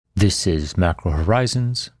This is Macro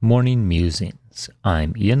Horizons Morning Musings.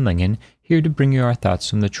 I'm Ian Lingen, here to bring you our thoughts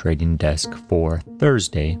from the trading desk for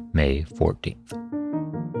Thursday, May 14th.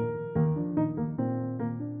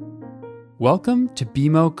 Welcome to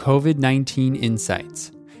BMO COVID-19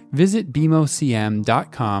 Insights. Visit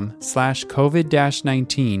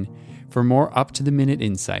bmocm.com/COVID-19 for more up-to-the-minute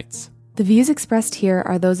insights. The views expressed here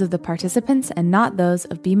are those of the participants and not those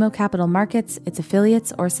of BMO Capital Markets, its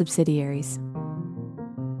affiliates, or subsidiaries.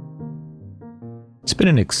 It's been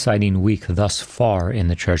an exciting week thus far in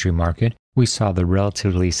the Treasury market. We saw the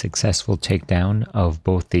relatively successful takedown of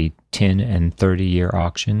both the 10 and 30-year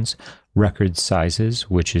auctions, record sizes,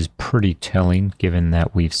 which is pretty telling given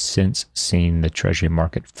that we've since seen the Treasury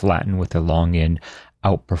market flatten with the long end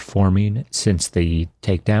outperforming since the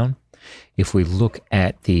takedown. If we look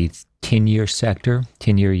at the 10-year sector,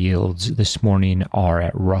 10-year yields this morning are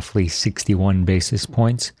at roughly 61 basis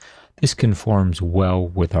points. This conforms well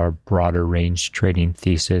with our broader range trading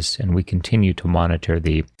thesis, and we continue to monitor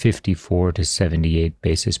the 54 to 78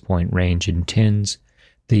 basis point range in 10s.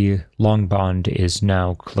 The long bond is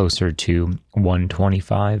now closer to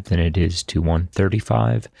 125 than it is to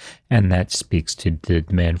 135, and that speaks to the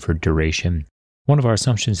demand for duration. One of our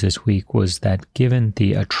assumptions this week was that given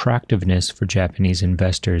the attractiveness for Japanese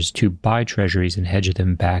investors to buy treasuries and hedge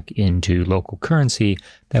them back into local currency,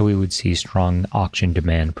 that we would see strong auction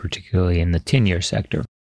demand, particularly in the 10-year sector.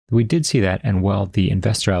 We did see that, and while the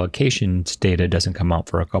investor allocations data doesn't come out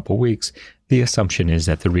for a couple weeks, the assumption is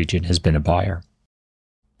that the region has been a buyer.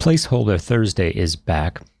 Placeholder Thursday is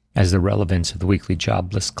back, as the relevance of the weekly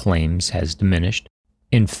jobless claims has diminished.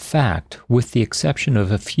 In fact, with the exception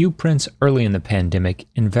of a few prints early in the pandemic,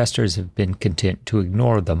 investors have been content to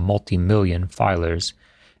ignore the multi-million filers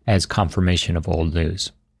as confirmation of old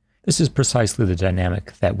news. This is precisely the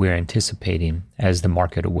dynamic that we're anticipating as the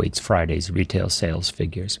market awaits Friday's retail sales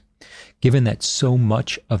figures. Given that so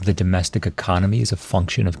much of the domestic economy is a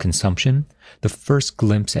function of consumption, the first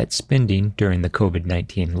glimpse at spending during the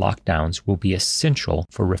COVID-19 lockdowns will be essential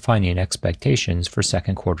for refining expectations for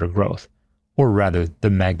second quarter growth, or rather the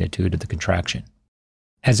magnitude of the contraction.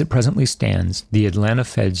 As it presently stands, the Atlanta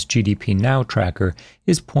Fed's GDP Now tracker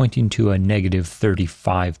is pointing to a negative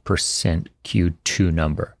 35% Q2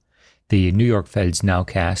 number. The New York Fed's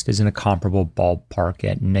Nowcast is in a comparable ballpark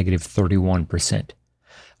at negative 31%.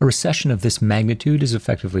 A recession of this magnitude is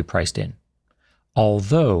effectively priced in.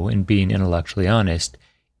 Although, in being intellectually honest,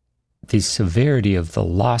 the severity of the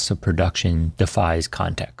loss of production defies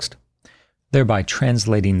context. Thereby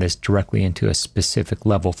translating this directly into a specific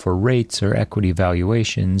level for rates or equity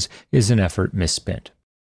valuations is an effort misspent.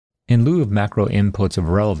 In lieu of macro inputs of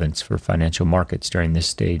relevance for financial markets during this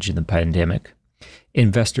stage in the pandemic,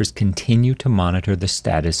 investors continue to monitor the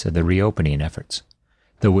status of the reopening efforts.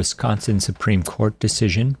 The Wisconsin Supreme Court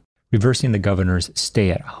decision reversing the governor's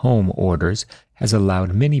stay-at-home orders has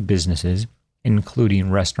allowed many businesses,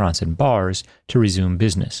 including restaurants and bars, to resume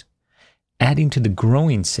business, adding to the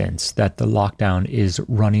growing sense that the lockdown is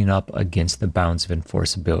running up against the bounds of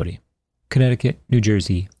enforceability. Connecticut, New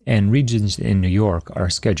Jersey, and regions in New York are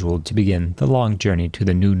scheduled to begin the long journey to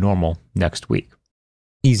the new normal next week.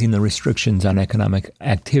 Easing the restrictions on economic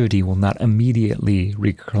activity will not immediately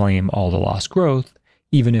reclaim all the lost growth,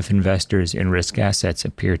 even if investors in risk assets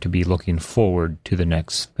appear to be looking forward to the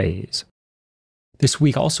next phase. This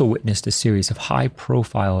week also witnessed a series of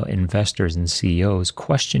high-profile investors and CEOs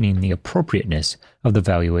questioning the appropriateness of the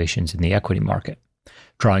valuations in the equity market,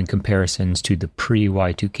 drawing comparisons to the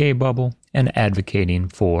pre-Y2K bubble and advocating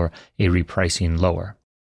for a repricing lower.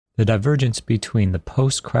 The divergence between the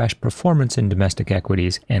post-crash performance in domestic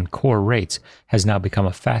equities and core rates has now become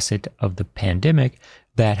a facet of the pandemic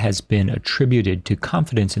that has been attributed to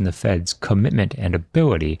confidence in the Fed's commitment and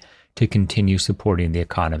ability to continue supporting the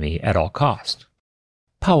economy at all costs.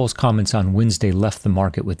 Powell's comments on Wednesday left the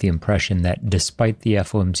market with the impression that despite the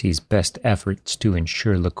FOMC's best efforts to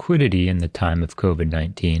ensure liquidity in the time of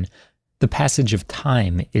COVID-19, the passage of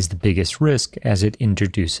time is the biggest risk as it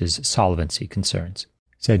introduces solvency concerns.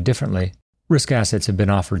 Said differently, risk assets have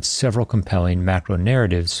been offered several compelling macro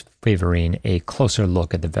narratives favoring a closer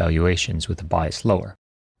look at the valuations with a bias lower.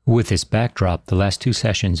 With this backdrop, the last two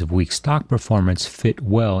sessions of weak stock performance fit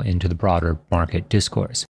well into the broader market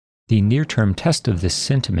discourse. The near-term test of this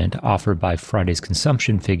sentiment offered by Friday's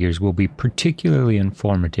consumption figures will be particularly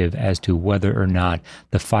informative as to whether or not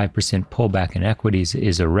the 5% pullback in equities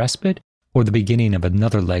is a respite or the beginning of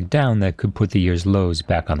another leg down that could put the year's lows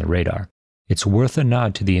back on the radar. It's worth a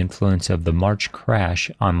nod to the influence of the March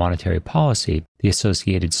crash on monetary policy. The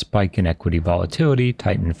associated spike in equity volatility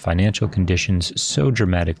tightened financial conditions so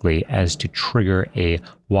dramatically as to trigger a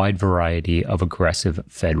wide variety of aggressive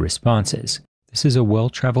Fed responses. This is a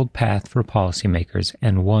well-traveled path for policymakers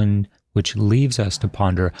and one which leaves us to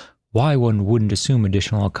ponder why one wouldn't assume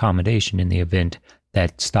additional accommodation in the event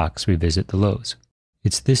that stocks revisit the lows.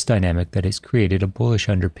 It's this dynamic that has created a bullish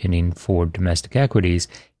underpinning for domestic equities,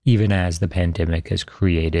 even as the pandemic has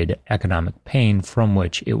created economic pain from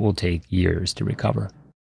which it will take years to recover.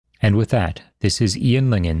 And with that, this is Ian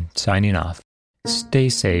Lyngen signing off. Stay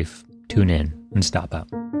safe, tune in, and stop out.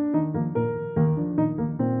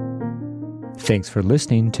 Thanks for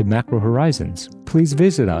listening to Macro Horizons. Please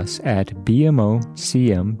visit us at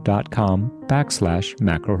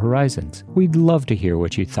bmocm.com/Macro Horizons. We'd love to hear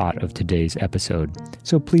what you thought of today's episode,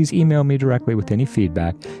 so please email me directly with any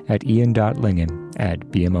feedback at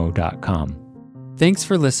ian.lyngen@bmo.com. Thanks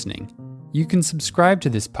for listening. You can subscribe to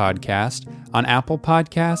this podcast on Apple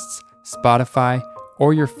Podcasts, Spotify,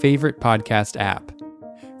 or your favorite podcast app.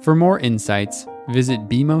 For more insights, visit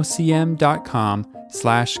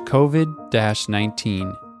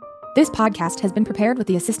bmocm.com/COVID-19. This podcast has been prepared with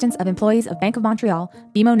the assistance of employees of Bank of Montreal,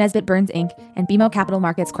 BMO Nesbitt Burns Inc., and BMO Capital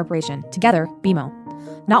Markets Corporation, together, BMO.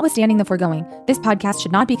 Notwithstanding the foregoing, this podcast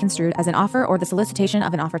should not be construed as an offer or the solicitation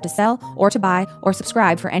of an offer to sell or to buy or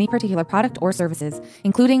subscribe for any particular product or services,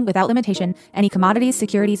 including, without limitation, any commodities,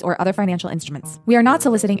 securities, or other financial instruments. We are not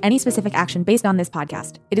soliciting any specific action based on this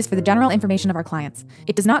podcast. It is for the general information of our clients.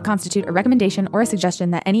 It does not constitute a recommendation or a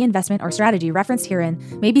suggestion that any investment or strategy referenced herein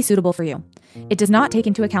may be suitable for you. It does not take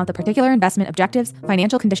into account the particular investment objectives,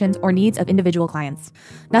 financial conditions, or needs of individual clients.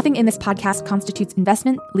 Nothing in this podcast constitutes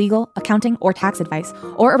investment, legal, accounting, or tax advice,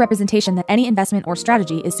 or a representation that any investment or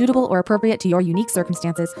strategy is suitable or appropriate to your unique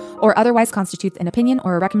circumstances, or otherwise constitutes an opinion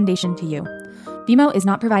or a recommendation to you. BMO is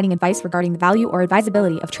not providing advice regarding the value or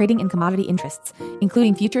advisability of trading in commodity interests,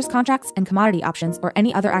 including futures contracts and commodity options or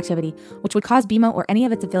any other activity, which would cause BMO or any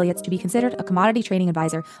of its affiliates to be considered a commodity trading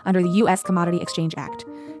advisor under the U.S. Commodity Exchange Act.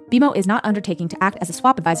 BMO is not undertaking to act as a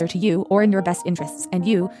swap advisor to you or in your best interests, and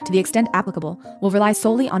you, to the extent applicable, will rely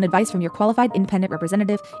solely on advice from your qualified independent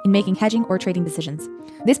representative in making hedging or trading decisions.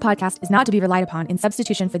 This podcast is not to be relied upon in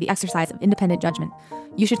substitution for the exercise of independent judgment.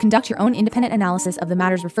 You should conduct your own independent analysis of the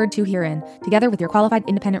matters referred to herein, together with your qualified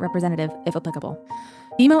independent representative, if applicable.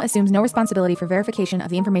 BMO assumes no responsibility for verification of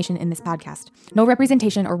the information in this podcast. No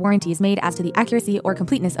representation or warranty is made as to the accuracy or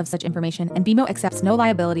completeness of such information, and BMO accepts no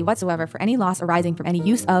liability whatsoever for any loss arising from any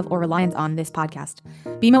use of or reliance on this podcast.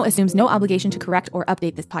 BMO assumes no obligation to correct or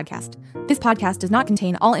update this podcast. This podcast does not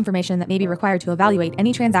contain all information that may be required to evaluate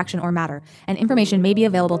any transaction or matter, and information may be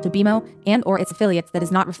available to BMO and or its affiliates that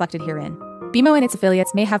is not reflected herein. BMO and its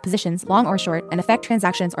affiliates may have positions, long or short, and affect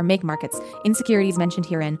transactions or make markets in securities mentioned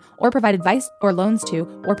herein, or provide advice or loans to,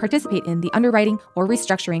 or participate in the underwriting or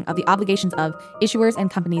restructuring of the obligations of issuers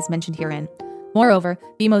and companies mentioned herein. Moreover,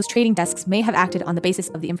 BMO's trading desks may have acted on the basis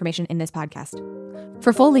of the information in this podcast.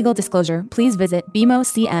 For full legal disclosure, please visit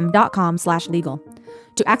bmocm.com/legal.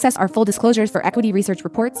 To access our full disclosures for equity research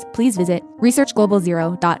reports, please visit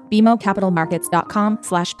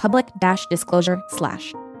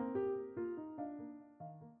researchglobalzero.bmocapitalmarkets.com/public-disclosure/.